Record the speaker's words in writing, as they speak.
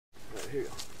here you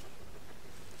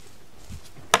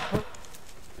go.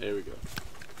 There we go.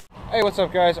 Hey, what's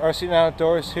up guys? RC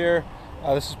Outdoors here.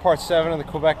 This is part 7 of the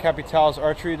Quebec Capitales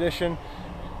Archery Edition.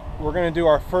 We're going to do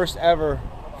our first ever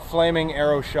flaming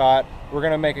arrow shot. We're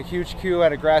going to make a huge queue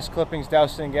out of grass clippings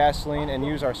doused in gasoline and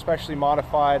use our specially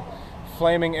modified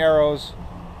flaming arrows.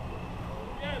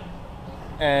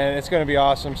 And it's going to be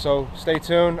awesome, so stay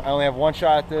tuned. I only have one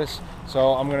shot at this,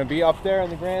 so I'm going to be up there in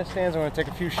the grandstands. I'm going to take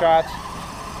a few shots.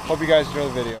 Hope you guys enjoy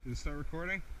the video. Did it start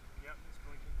recording? Yep,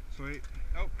 it's blinking. Sweet.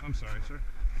 Oh, I'm sorry, sir.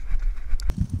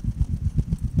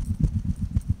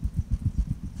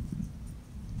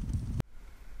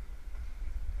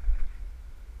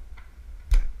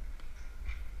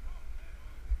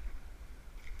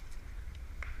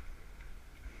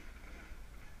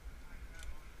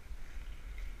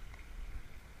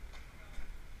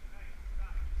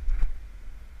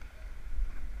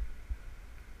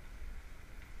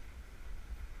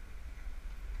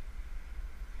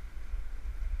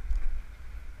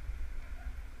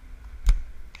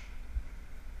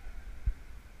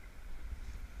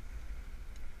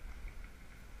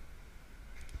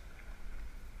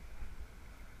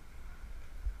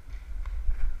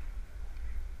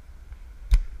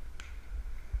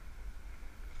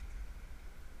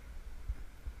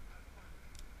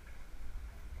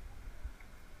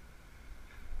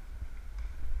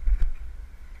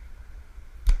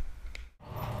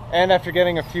 And after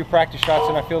getting a few practice shots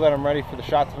in, I feel that I'm ready for the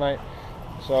shot tonight.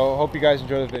 So hope you guys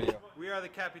enjoy the video. We are the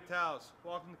Capitales.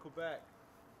 Welcome to Quebec.